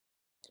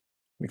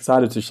I'm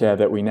excited to share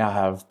that we now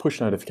have push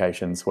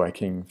notifications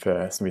working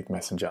for Smooth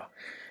Messenger.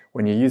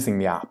 When you're using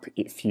the app,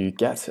 if you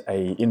get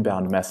an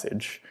inbound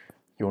message,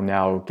 you'll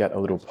now get a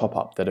little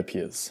pop-up that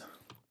appears.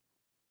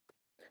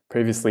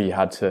 Previously, you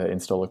had to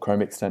install a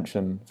Chrome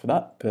extension for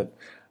that, but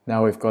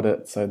now we've got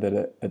it so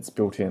that it's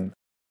built in.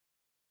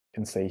 You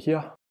can see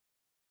here.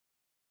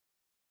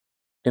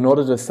 In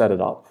order to set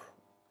it up,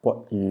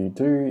 what you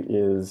do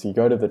is you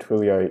go to the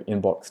Twilio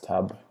Inbox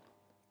tab,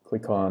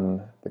 click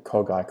on the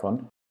cog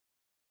icon,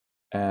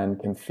 and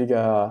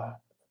configure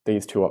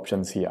these two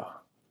options here.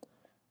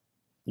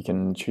 You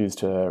can choose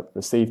to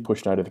receive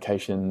push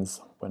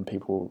notifications when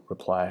people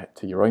reply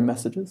to your own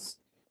messages.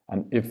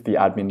 And if the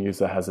admin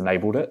user has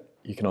enabled it,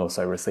 you can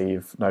also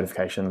receive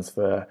notifications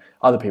for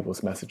other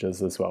people's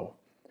messages as well.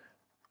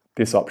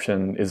 This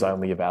option is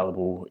only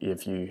available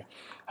if you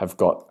have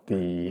got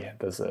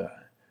there's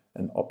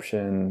an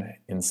option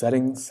in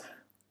settings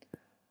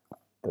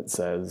that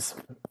says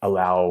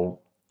allow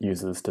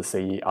users to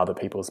see other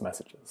people's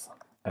messages.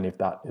 And if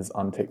that is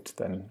unticked,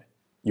 then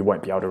you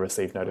won't be able to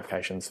receive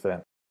notifications for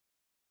them.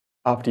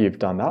 After you've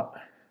done that,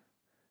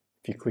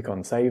 if you click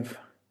on save,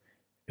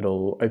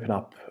 it'll open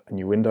up a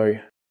new window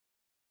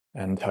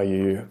and tell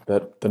you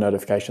that the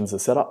notifications are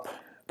set up.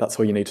 That's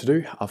all you need to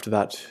do. After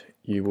that,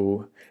 you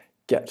will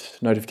get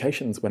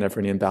notifications whenever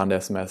an inbound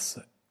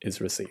SMS is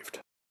received.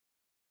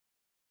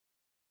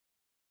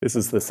 This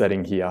is the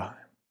setting here.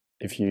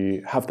 If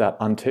you have that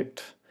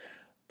unticked,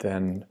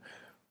 then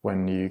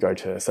when you go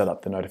to set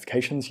up the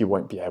notifications, you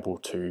won't be able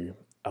to,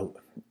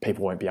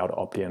 people won't be able to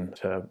opt in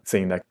to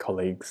seeing their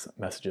colleagues'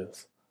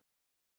 messages.